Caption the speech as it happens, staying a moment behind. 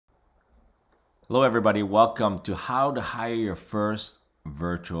Hello, everybody. Welcome to How to Hire Your First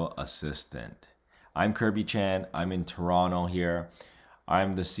Virtual Assistant. I'm Kirby Chan. I'm in Toronto here.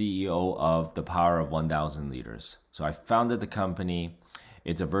 I'm the CEO of The Power of 1000 Leaders. So I founded the company.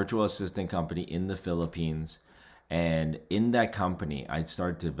 It's a virtual assistant company in the Philippines. And in that company, I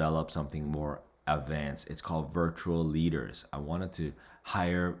started to develop something more advanced. It's called Virtual Leaders. I wanted to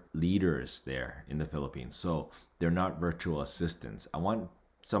hire leaders there in the Philippines. So they're not virtual assistants. I want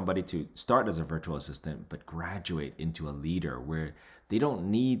somebody to start as a virtual assistant but graduate into a leader where they don't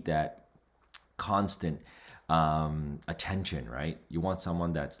need that constant attention, right? You want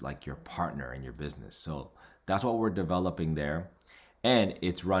someone that's like your partner in your business. So that's what we're developing there. And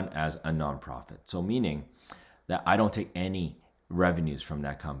it's run as a nonprofit. So, meaning that I don't take any revenues from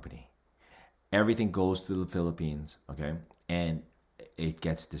that company. Everything goes to the Philippines, okay? And it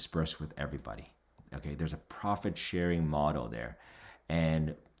gets dispersed with everybody. Okay, there's a profit sharing model there.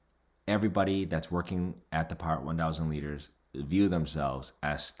 And everybody that's working at the Power 1000 Leaders view themselves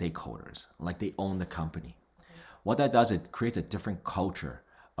as stakeholders, like they own the company. What that does, it creates a different culture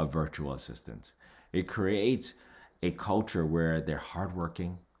of virtual assistants. It creates a culture where they're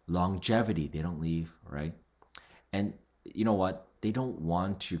hardworking, longevity, they don't leave, right? And you know what? They don't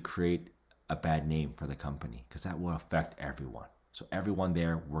want to create a bad name for the company because that will affect everyone. So everyone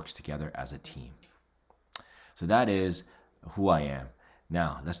there works together as a team. So that is who I am.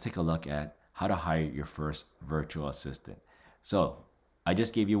 Now, let's take a look at how to hire your first virtual assistant. So, I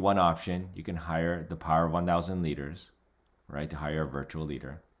just gave you one option. You can hire the Power of 1000 Leaders, right, to hire a virtual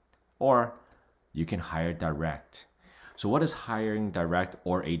leader, or you can hire direct. So, what is hiring direct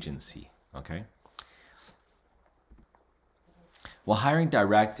or agency? Okay. Well, hiring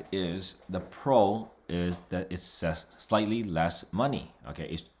direct is the pro is that it's slightly less money. Okay,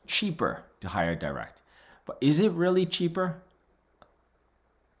 it's cheaper to hire direct. But is it really cheaper?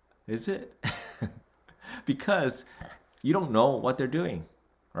 Is it? Because you don't know what they're doing,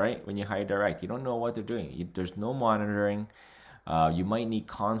 right? When you hire direct, you don't know what they're doing. There's no monitoring. You might need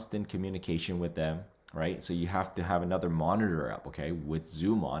constant communication with them, right? So you have to have another monitor up, okay, with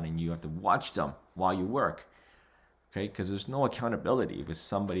Zoom on, and you have to watch them while you work, okay? Because there's no accountability with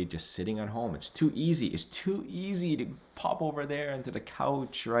somebody just sitting at home. It's too easy. It's too easy to pop over there into the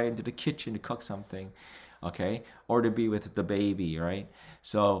couch, right, into the kitchen to cook something, okay, or to be with the baby, right?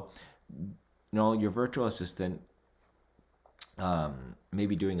 So, your virtual assistant may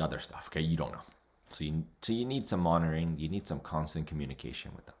be doing other stuff, okay? You don't know. So you need some monitoring. You need some constant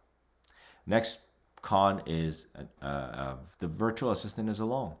communication with them. Next con is the virtual assistant is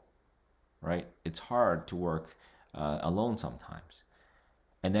alone, right? It's hard to work alone sometimes.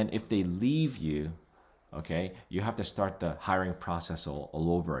 And then if they leave you, okay, you have to start the hiring process all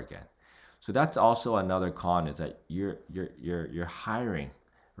over again. So that's also another con is that you're hiring,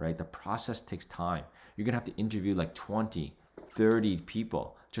 right? The process takes time. You're gonna have to interview like 20, 30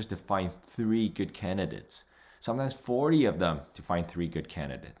 people just to find three good candidates. Sometimes 40 of them to find three good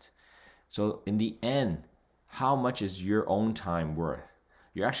candidates. So in the end, how much is your own time worth?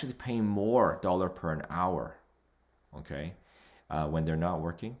 You're actually paying more dollar per an hour, okay? When they're not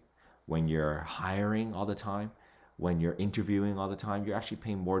working, when you're hiring all the time, when you're interviewing all the time, you're actually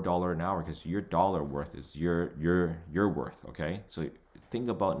paying more dollar an hour because your dollar worth is your worth, okay? So think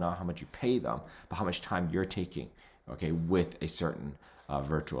about not how much you pay them, but how much time you're taking, okay, with a certain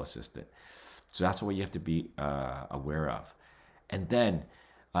virtual assistant. So that's what you have to be aware of. And then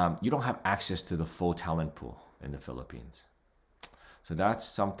you don't have access to the full talent pool in the Philippines. So that's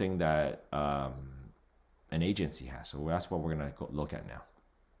something that an agency has. So that's what we're going to look at now.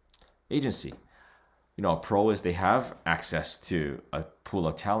 Agency. A pro is they have access to a pool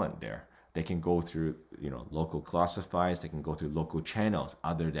of talent there. They can go through, local classifieds. They can go through local channels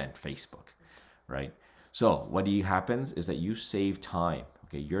other than Facebook, right? So what happens is that you save time.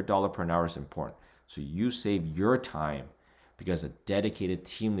 Okay, your dollar per hour is important. So you save your time because a dedicated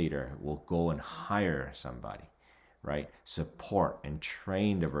team leader will go and hire somebody, right? Support and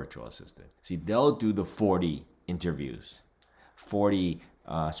train the virtual assistant. See, they'll do the 40 interviews, 40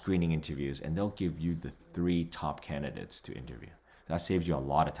 screening interviews, and they'll give you the three top candidates to interview. That saves you a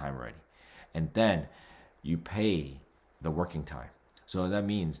lot of time already. And then you pay the working time. So that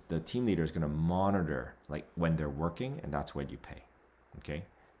means the team leader is going to monitor like when they're working, and that's what you pay. Okay.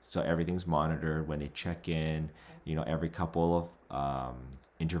 So everything's monitored when they check in. Every couple of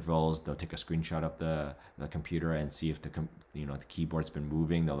intervals, they'll take a screenshot of the computer and see if the keyboard's been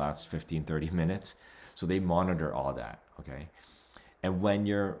moving the last 15, 30 minutes. So they monitor all that. Okay. And when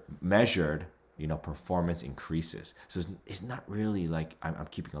you're measured, performance increases. So it's not really like I'm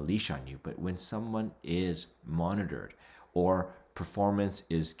keeping a leash on you, but when someone is monitored or performance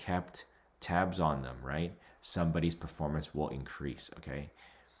is kept tabs on them, right? Somebody's performance will increase, okay?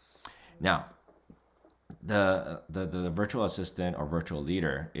 Now, the virtual assistant or virtual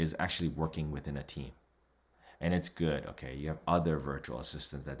leader is actually working within a team. And it's good, okay? You have other virtual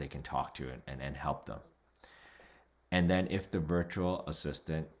assistants that they can talk to and help them. And then if the virtual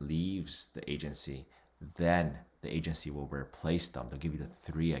assistant leaves the agency, then the agency will replace them. They'll give you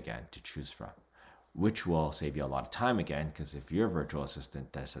the 3 again to choose from, which will save you a lot of time again, because if your virtual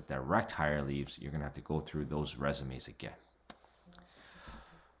assistant does a direct hire leaves, you're gonna have to go through those resumes again.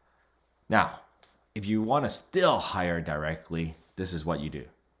 Now, if you wanna still hire directly, this is what you do,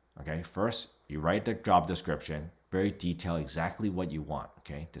 okay? First, you write the job description, very detailed, exactly what you want,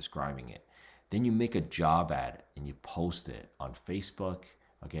 okay? Describing it. Then you make a job ad and you post it on Facebook,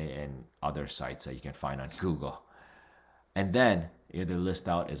 okay, and other sites that you can find on Google. And then either list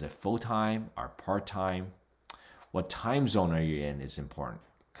out is it full-time or part-time. What time zone are you in is important,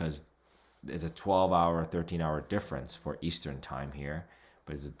 because there's a 12-hour, 13-hour difference for Eastern time here,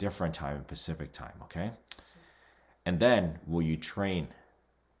 but it's a different time in Pacific time, okay? And then will you train,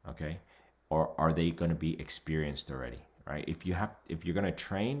 okay? Or are they going to be experienced already, right? If you're going to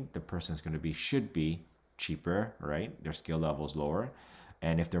train, the person's going to should be cheaper, right? Their skill level is lower.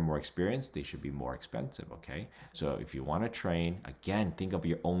 And if they're more experienced, they should be more expensive, okay? So if you want to train, again, think of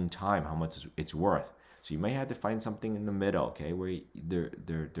your own time, how much it's worth. So you may have to find something in the middle, okay, where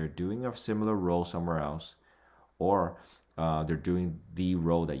they're doing a similar role somewhere else, or they're doing the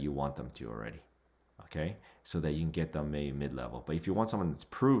role that you want them to already, okay? So that you can get them maybe mid-level. But if you want someone that's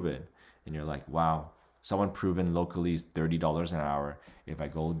proven, and you're like, wow, someone proven locally is $30 an hour. If I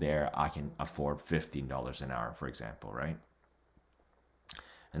go there, I can afford $15 an hour, for example, right?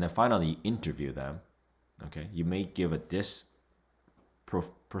 And then finally, interview them, okay? You may give a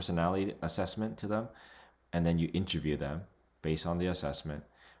personality assessment to them, and then you interview them based on the assessment,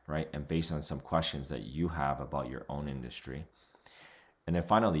 right? And based on some questions that you have about your own industry. And then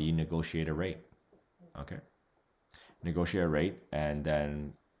finally, you negotiate a rate, okay? Negotiate a rate, and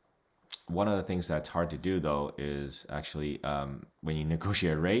then one of the things that's hard to do, though, is actually when you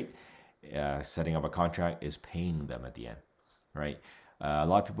negotiate a rate, setting up a contract is paying them at the end, right? A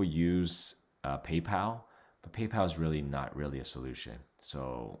lot of people use PayPal, but PayPal is really not really a solution.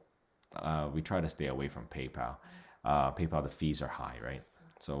 So we try to stay away from PayPal. PayPal, the fees are high, right?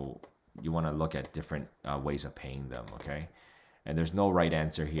 So you want to look at different ways of paying them, okay? And there's no right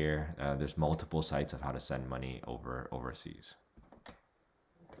answer here. There's multiple sites of how to send money overseas.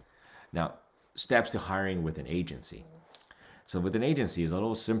 Now, steps to hiring with an agency. So with an agency is a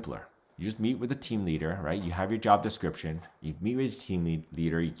little simpler. You just meet with the team leader, right? You have your job description. You meet with the team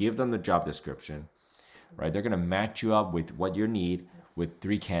leader. You give them the job description, right? They're going to match you up with what you need with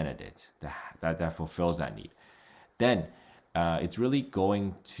 3 candidates that fulfills that need. Then it's really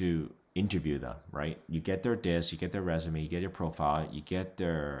going to interview them, right? You get their disc, you get their resume, you get your profile, you get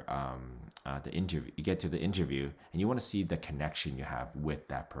their the interview. You get to the interview, and you want to see the connection you have with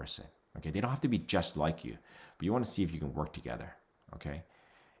that person. Okay, they don't have to be just like you, but you want to see if you can work together. Okay,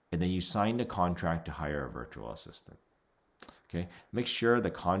 and then you sign the contract to hire a virtual assistant. Okay, make sure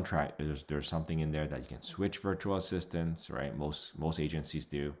the contract there's something in there that you can switch virtual assistants, right? Most agencies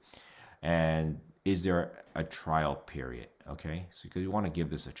do. And is there a trial period? Okay, so you want to give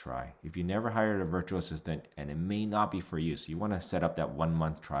this a try. If you never hired a virtual assistant, and it may not be for you, so you want to set up that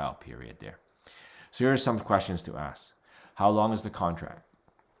 1-month trial period there. So here are some questions to ask. How long is the contract?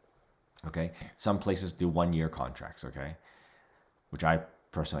 Okay, some places do 1-year contracts, okay, which I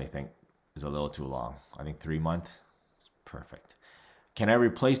personally think is a little too long. I think 3 months is perfect. Can I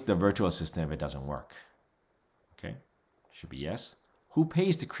replace the virtual assistant if it doesn't work? Okay, should be yes. Who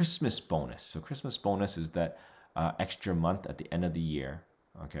pays the Christmas bonus? So Christmas bonus is that extra month at the end of the year,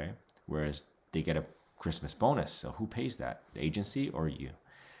 okay, whereas they get a Christmas bonus. So who pays that? The agency or you?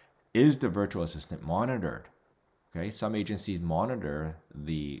 Is the virtual assistant monitored? Okay, some agencies monitor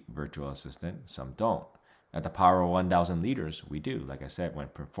the virtual assistant, some don't. At the Power of 1,000 Leaders, we do. Like I said, when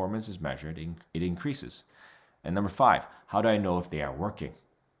performance is measured, it increases. And number 5, how do I know if they are working?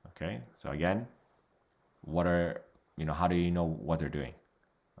 Okay, so again, how do you know what they're doing?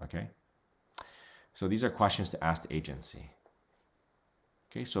 Okay, so these are questions to ask the agency.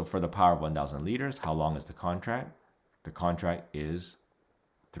 Okay, so for the Power of 1,000 Leaders, how long is the contract? The contract is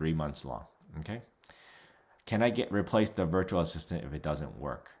 3 months long. Okay. Can I replace the virtual assistant if it doesn't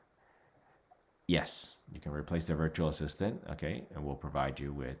work? Yes, you can replace the virtual assistant, okay, and we'll provide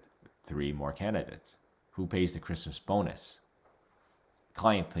you with 3 more candidates. Who pays the Christmas bonus?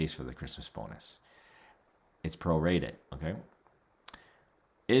 Client pays for the Christmas bonus. It's prorated, okay?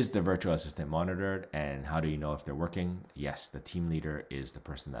 Is the virtual assistant monitored, and how do you know if they're working? Yes, the team leader is the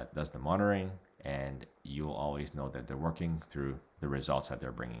person that does the monitoring, and you'll always know that they're working through the results that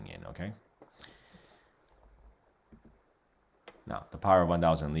they're bringing in, okay? Now, the power of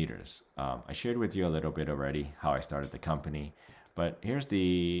 1,000 leaders. I shared with you a little bit already how I started the company, but here's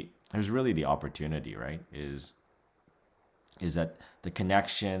really the opportunity, right? Is that the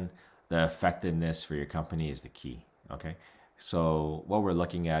connection, the effectiveness for your company is the key, okay? So what we're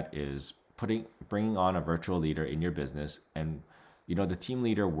looking at is bringing on a virtual leader in your business, and the team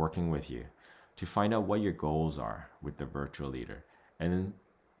leader working with you to find out what your goals are with the virtual leader, and then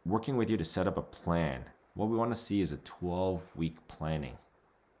working with you to set up a plan. What we want to see is a 12-week planning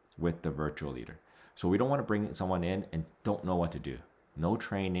with the virtual leader. So we don't want to bring someone in and don't know what to do. No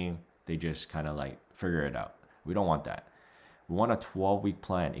training, they just kind of like figure it out. We don't want that. We want a 12-week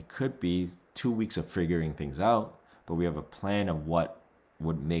plan. It could be 2 weeks of figuring things out, but we have a plan of what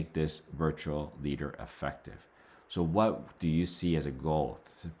would make this virtual leader effective. So what do you see as a goal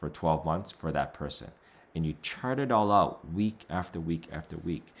for 12 months for that person? And you chart it all out week after week after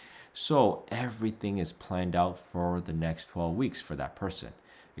week. So everything is planned out for the next 12 weeks for that person.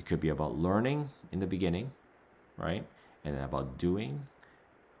 It could be about learning in the beginning, right? And then about doing,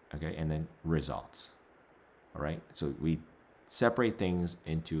 okay? And then results, all right? So we separate things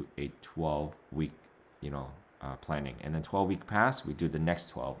into a 12-week, planning. And then 12-week pass, we do the next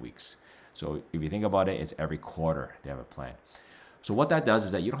 12 weeks. So if you think about it, it's every quarter they have a plan. So what that does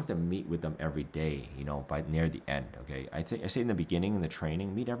is that you don't have to meet with them every day, by near the end, okay? I say in the beginning, in the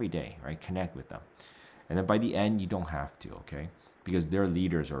training, meet every day, right? Connect with them. And then by the end, you don't have to, okay? Because they're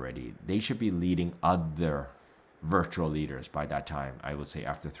leaders already. They should be leading other virtual leaders by that time, I would say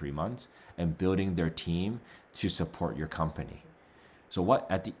after 3 months, and building their team to support your company. So what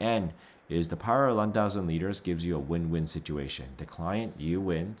at the end is the power of 1,000 leaders gives you a win-win situation. The client, you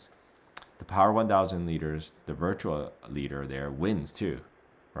wins. The power of 1,000 leaders, the virtual leader there wins too,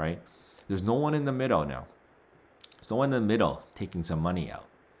 right? There's no one in the middle now. There's no one in the middle taking some money out.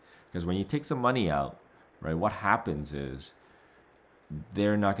 Because when you take some money out, right, what happens is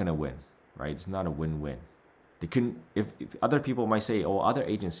they're not going to win, right? It's not a win-win. They couldn't, if other people might say, oh, other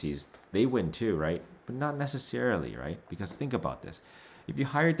agencies, they win too, right? But not necessarily, right? Because think about this. If you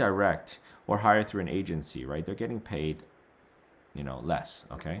hire direct or hire through an agency, right, they're getting paid, less,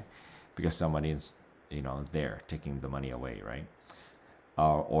 okay? Because somebody is, there taking the money away, right?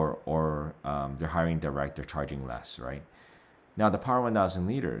 Or they're hiring direct, they're charging less, right? Now the Power 1,000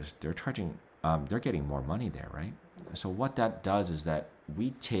 leaders, they're getting more money there, right? So what that does is that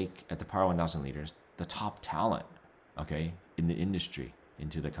we take at the Power 1,000 leaders the top talent, okay, in the industry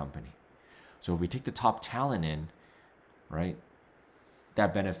into the company. So if we take the top talent in, right,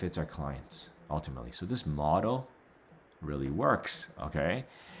 that benefits our clients ultimately. So this model really works, okay?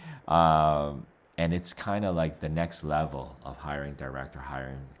 And it's kind of like the next level of hiring direct or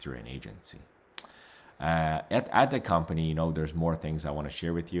hiring through an agency. At the company, there's more things I want to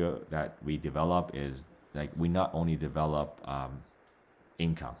share with you that we develop. Is like we not only develop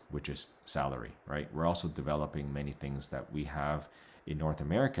income, which is salary, right? We're also developing many things that we have in North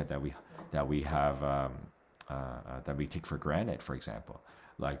America that we have that we take for granted. For example,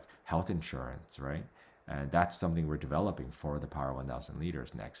 like health insurance, right? And that's something we're developing for the Power 1,000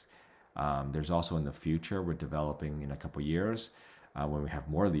 leaders next. There's also in the future, we're developing in a couple years, when we have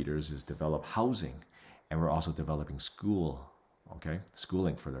more leaders, is develop housing. And we're also developing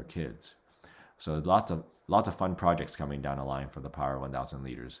schooling for their kids. So lots of fun projects coming down the line for the Power 1,000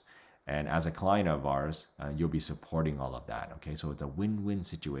 leaders. And as a client of ours, you'll be supporting all of that, okay? So it's a win-win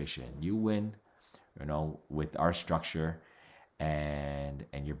situation. You win, with our structure, and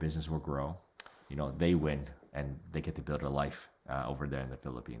your business will grow. They win, and they get to build a life over there in the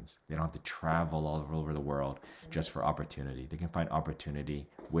Philippines. They don't have to travel all over the world just for opportunity. They can find opportunity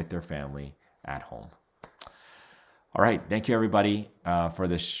with their family at home. All right, thank you everybody for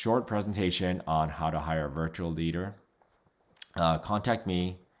this short presentation on how to hire a virtual leader. Contact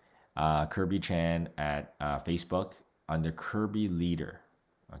me, Kirby Chan at Facebook under Kirby Leader.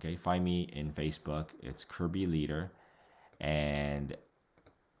 Okay, find me in Facebook. It's Kirby Leader, and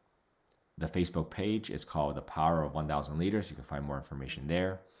the Facebook page is called The Power of 1,000 Leaders. You can find more information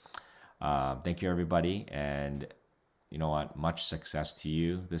there. Thank you, everybody. And you know what? Much success to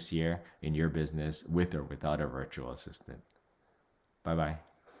you this year in your business with or without a virtual assistant. Bye-bye.